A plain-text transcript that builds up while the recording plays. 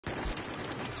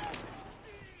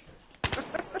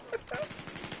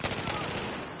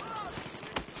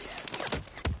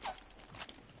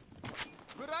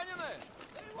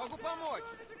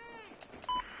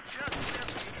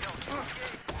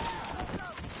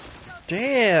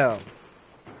Damn.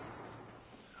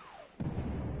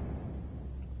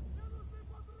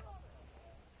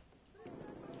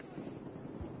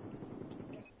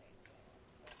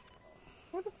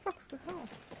 What the fuck's the hell?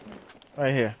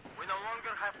 Right here. We no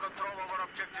longer have control over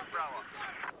objective Bravo.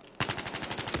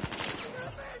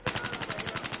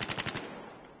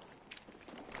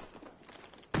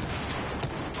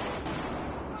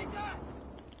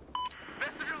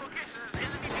 Best of your location is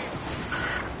enemy base.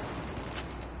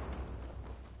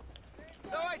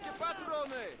 Давайте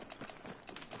патроны!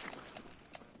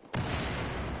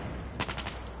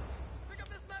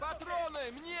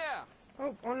 Патроны, мне!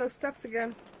 Oh, on those steps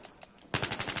again.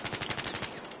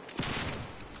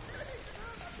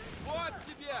 Вот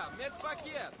тебе,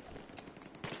 медпакет!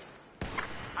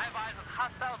 I have eyes on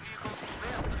hostile vehicles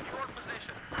west of your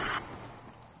position.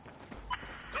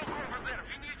 Don't go over there.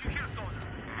 We need you here, soldier.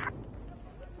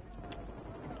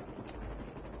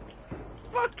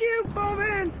 Fuck you,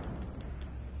 Bowman!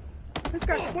 This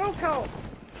got 12 health.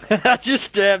 I just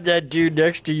stabbed that dude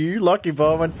next to you. You lucky,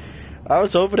 Bowman. I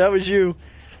was hoping that was you.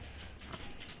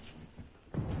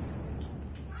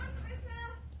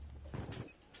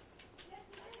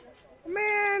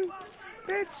 Man,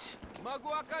 bitch. Могу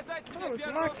оказать That мне was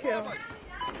my первую kill. помощь!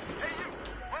 Hey, you.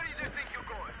 Where do you think you're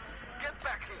going? Get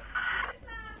back here.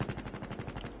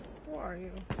 Who are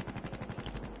you?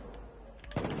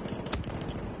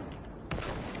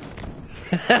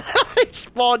 He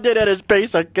spawned in at his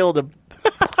base. I killed him.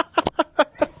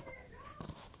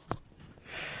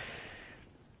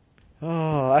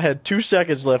 Oh, I had 2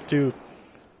 seconds left too.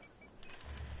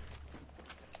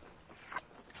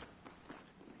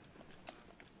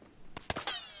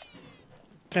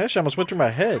 Gosh, I almost went through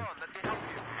my head. Come on, let me help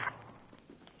you.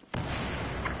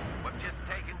 We've just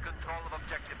taken control of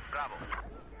objective Bravo.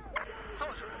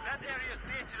 Soldier, that area is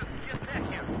dangerous. Get back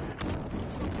here.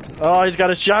 Oh, he's got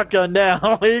a shotgun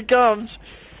now. Here he comes.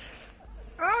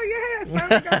 Oh yeah,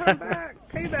 finally got him back.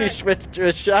 He Payback. switched to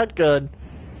a shotgun.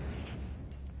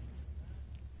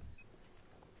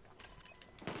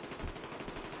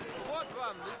 Вот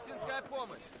вам медицинская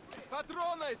помощь!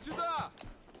 Патроны, сюда!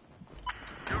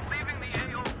 You're leaving the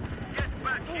AO. Get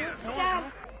back here.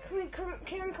 Dad,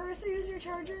 can Carissa use your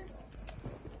charger?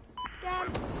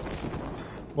 Dad,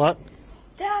 What?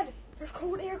 Dad, there's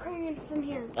cold air coming in from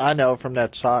here. I know from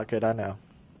that socket. I know.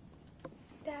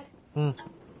 Dad, Hmm.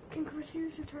 can Carissa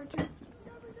use your charger?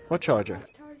 What charger?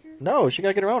 Charger? No, she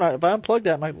gotta get her own. If I unplug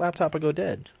that, my laptop will go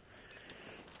dead.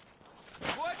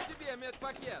 Вот тебе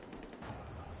медпакет!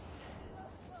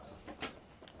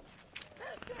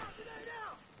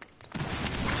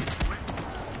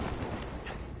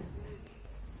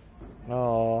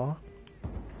 Aww.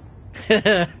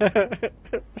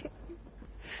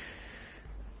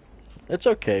 It's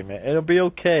okay, man. It'll be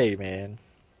okay, man.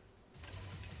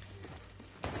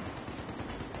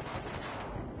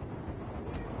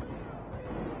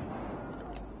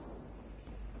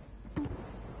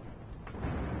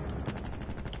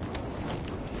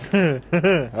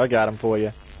 I got him for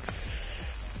you.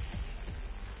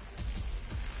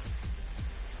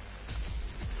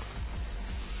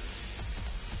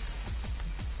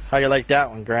 How you like that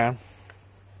one, Graham?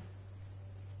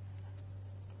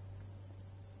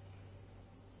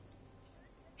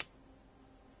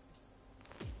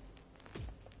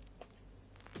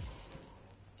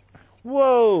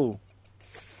 Whoa!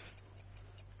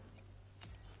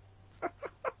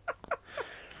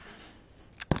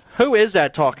 Who is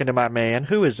that talking to my man?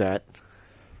 Who is that?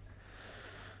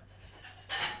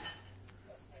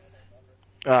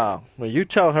 Oh, well, you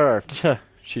tell her.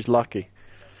 She's lucky.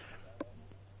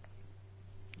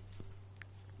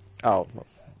 Oh,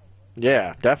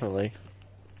 yeah, definitely.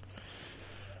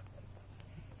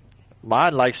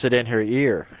 Mine likes it in her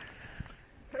ear.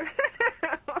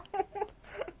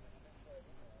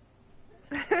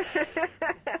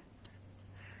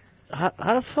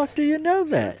 How the fuck do you know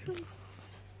that?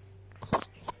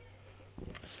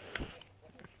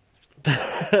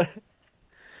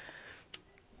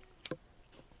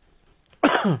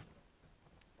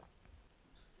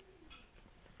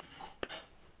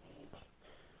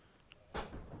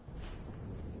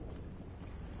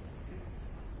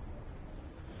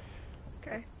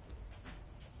 Okay.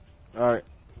 Alright.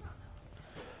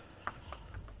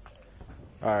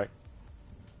 Alright.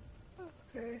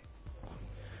 Okay.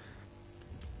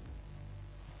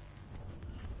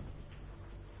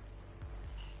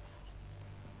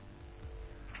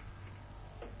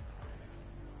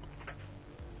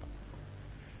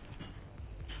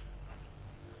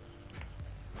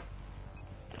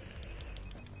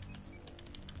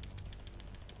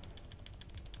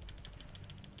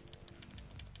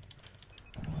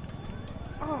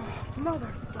 Oh.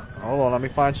 Motherfucker. Hold on, let me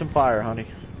find some fire, honey.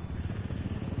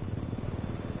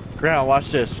 Ground,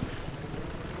 watch this.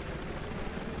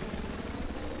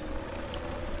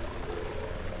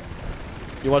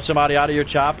 You want somebody out of your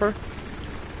chopper?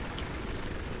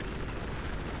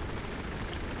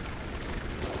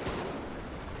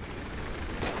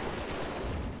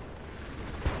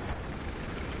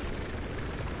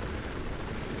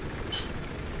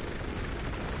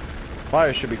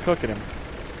 Fire should be cooking him.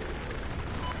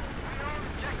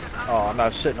 Oh, I'm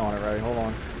not sitting on it right. Hold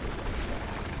on.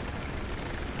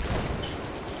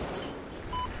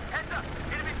 Heads up!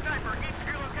 Enemy sniper east of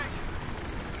your location.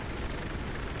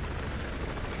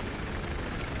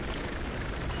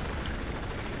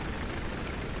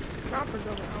 Chopper's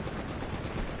over Alpha.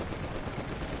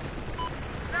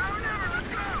 Now or never, let's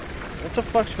go! What the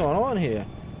fuck's going on here?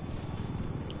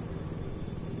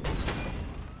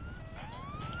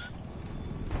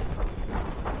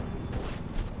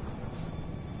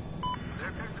 There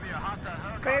appears to be a hostile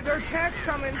helicopter. Hey, there's tanks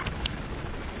coming.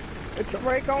 It's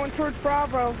right going towards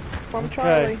Bravo from Okay.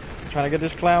 Charlie. Trying to get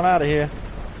this clown out of here.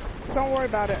 Don't worry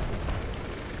about it.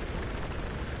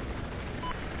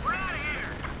 We're out of here!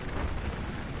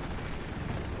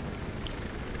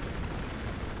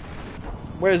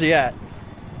 Where's he at?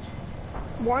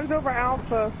 One's over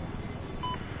Alpha.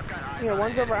 Yeah,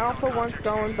 one's over Alpha, one's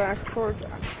going back towards...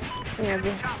 Yeah,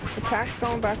 the attack's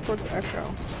going back towards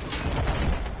Echo.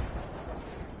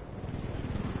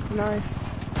 Nice.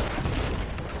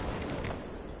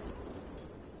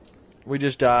 We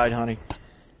just died, honey.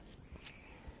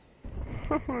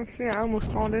 See, I almost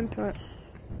spawned into it.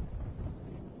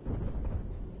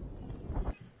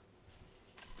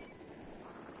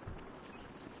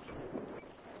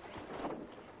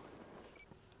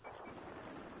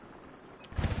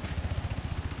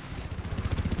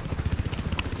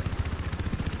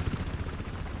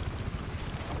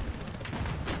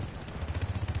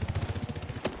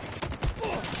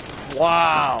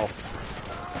 Wow.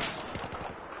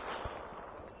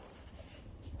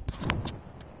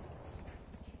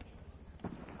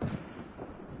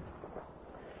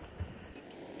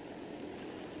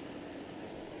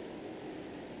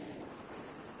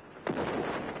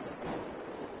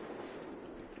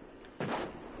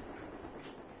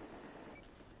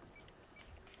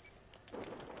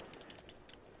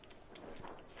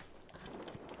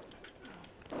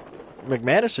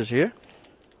 McManus is here.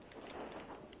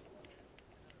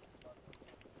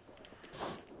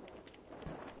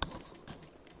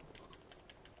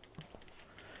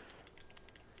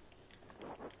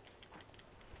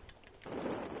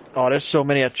 Oh, there's so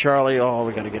many at Charlie. Oh,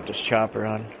 we gotta get this chopper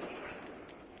on.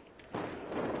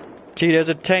 T, there's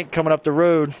a tank coming up the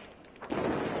road.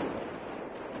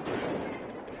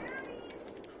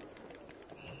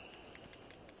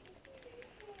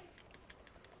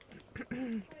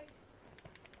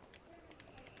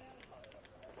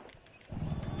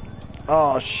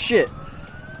 Oh, shit.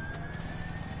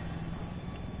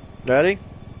 Ready?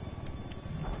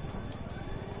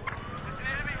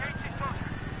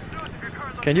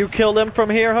 Can you kill them from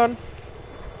here, hun?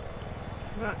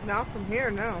 Not from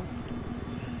here, no.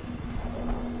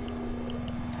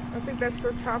 I think that's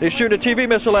their chopper. They shoot a TV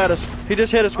missile at us. He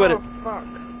just hit us with it. Oh, fuck.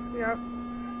 Yep.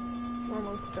 We're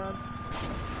almost dead.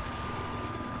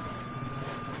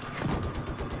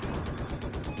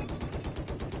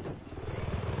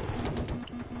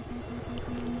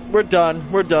 We're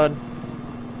done. We're done.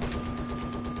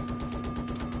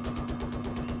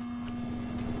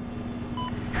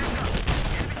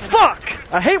 Fuck!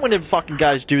 I hate when them fucking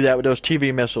guys do that with those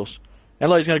TV missiles. And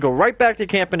like he's gonna go right back to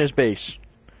camp in his base.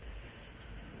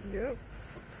 Yep.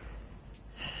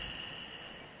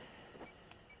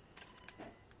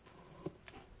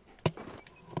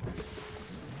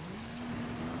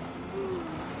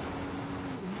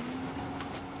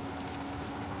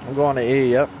 I'm going to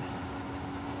E, yep.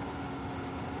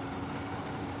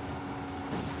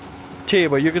 T,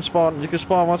 but you can spawn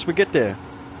once we get there.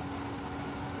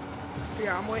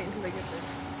 Yeah, I'm waiting until they get there.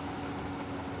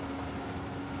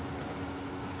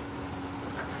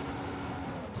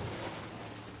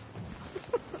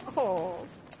 Oh.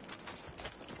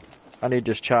 I need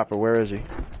this chopper. Where is he?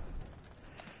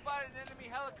 Spotted an enemy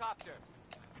helicopter.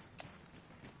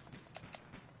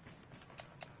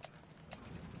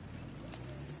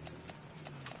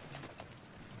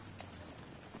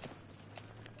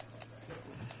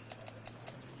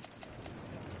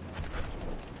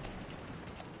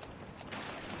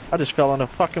 I just fell in the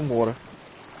fucking water.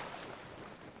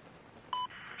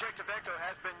 Objective Echo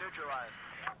has been neutralized.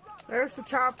 There's the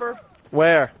chopper.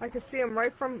 Where? I can see him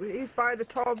right from... He's by the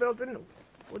tall building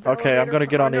With the Okay, I'm elevator- gonna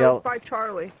get on the no, el- it's by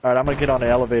Charlie. Alright, I'm gonna get on the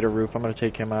elevator roof. I'm gonna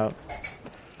take him out. I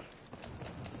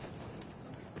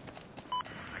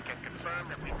can confirm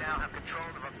that we now have control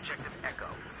of Objective Echo.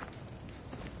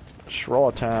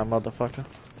 Straw time, motherfucker.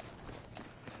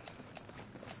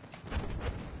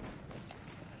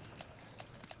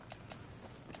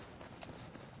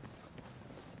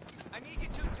 I need you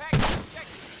to attack the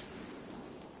objective.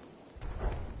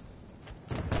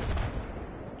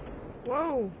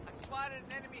 Whoa. I spotted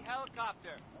an enemy helicopter.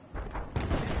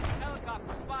 Enemy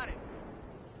helicopter spotted.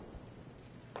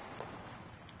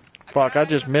 Fuck, I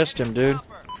just missed him, dude.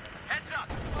 Heads up!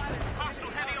 Hostile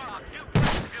heavy armor. New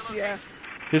place of your location. Yes.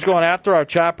 He's going after our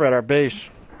chopper at our base.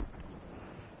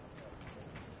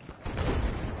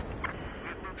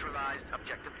 We've neutralized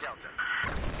Objective Delta.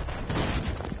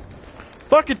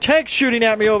 Fucking tank shooting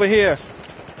at me over here.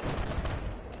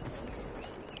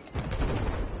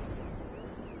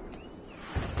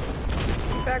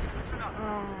 Back.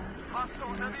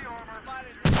 Hostile heavy armor.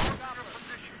 Spotted Your an helicopter.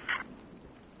 position.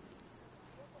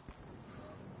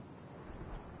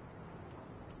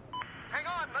 Hang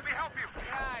on, let me help you.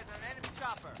 Get eyes on an enemy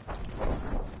chopper.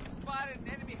 Spotted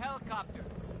an enemy helicopter.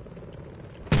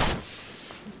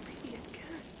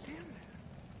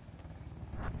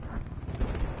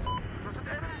 There's an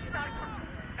enemy sniper.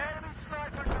 Enemy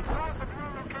sniper to the north of your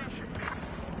location.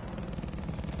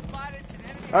 Spotted an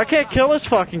enemy I can't helicopter. kill this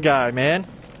fucking guy, man.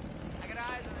 I got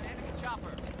eyes on an enemy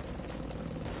chopper.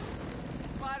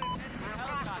 Spotted an enemy We're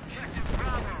lost helicopter. Objective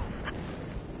Bravo.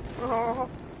 Oh.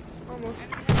 Almost.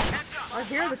 Heads up. I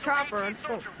hear the chopper, I just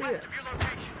don't see it. West of your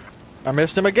location. I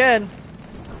missed him again.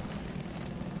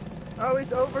 Oh,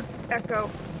 he's over Echo.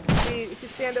 See, if you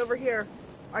stand over here,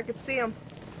 I could see him.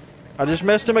 I just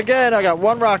missed him again. I got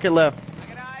one rocket left.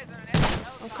 I got eyes on an enemy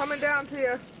helicopter. I'm coming down to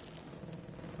you.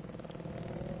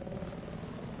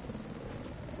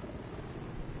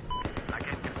 I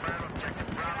can confirm Objective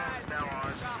I got Bravo eyes is on now an enemy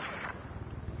ours. chopper.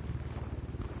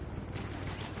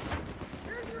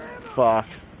 Fuck.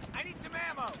 I need some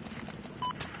ammo.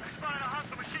 I spotted a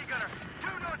hostile machine gunner.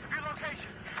 Due north of your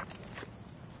location.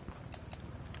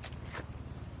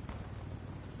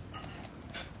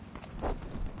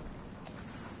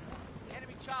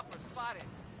 Enemy chopper spotted.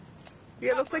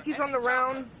 Yeah, it looks like he's on the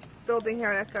round building here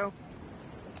at Echo.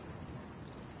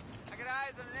 I got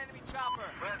eyes on an enemy chopper.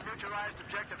 We have neutralized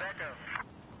Objective Echo.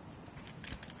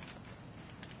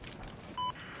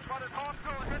 Spotted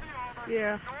hostile heavy armor.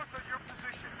 Yeah. North of your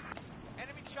position.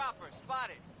 Enemy chopper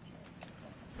spotted.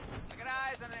 I got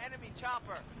eyes on an enemy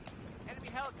chopper. Enemy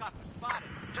helicopter spotted.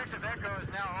 Objective Echo is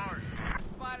now ours.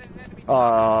 Spotted an enemy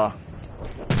chopper.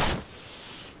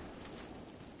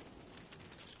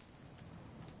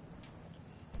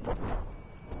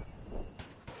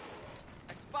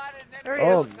 I spotted an There enemy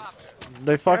he is. helicopter.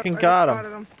 They fucking Yep, I got just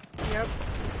him. spotted him. Yep.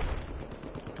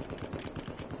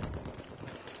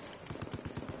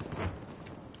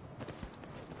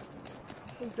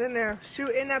 He's in there. Shoot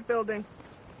in that building.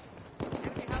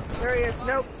 Enemy helicopter There he is. spotted.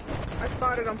 Nope. I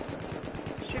spotted him.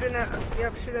 Shoot in that.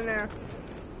 Yep, shoot in there.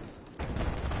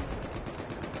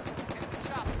 Enemy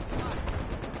chopper spotted.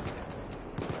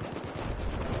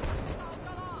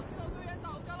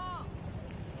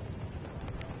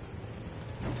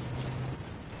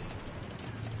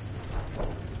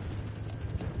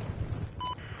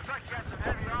 Looks like you got some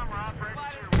heavy armor operators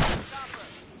Spotted here. an enemy chopper.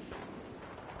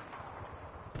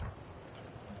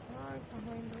 Right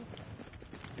behind me.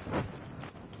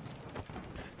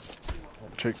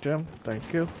 I'll take them.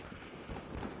 Thank you.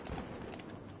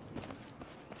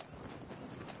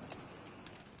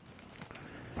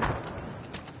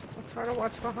 I'll try to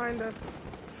watch behind us.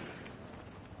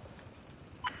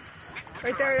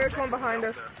 Right there, there's one behind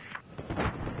us. I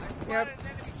spotted Yep. an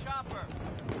enemy chopper.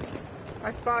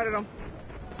 I spotted him.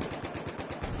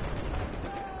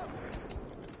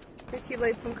 I think he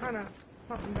laid some kind of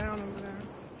something down over there.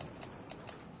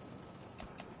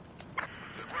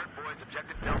 Good work, boys.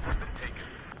 Objective Delta's been taken.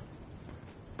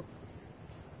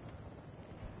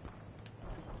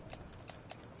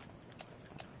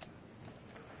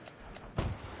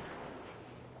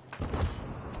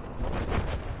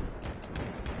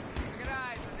 I got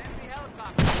eyes on an enemy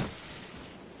helicopter.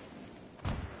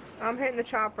 I'm hitting the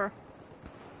chopper.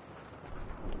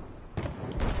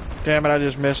 Damn it, I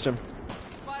just missed him.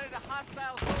 Spotted a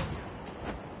hostile soldier.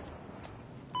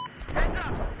 Heads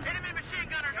up! Enemy machine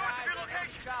gunner I got north of eyes your on an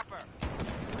enemy location. chopper.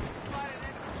 Spotted an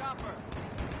enemy chopper.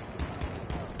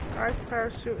 Guys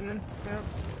parachuting in. Yep.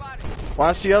 Spotted.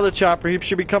 Watch the other chopper. He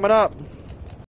should be coming up.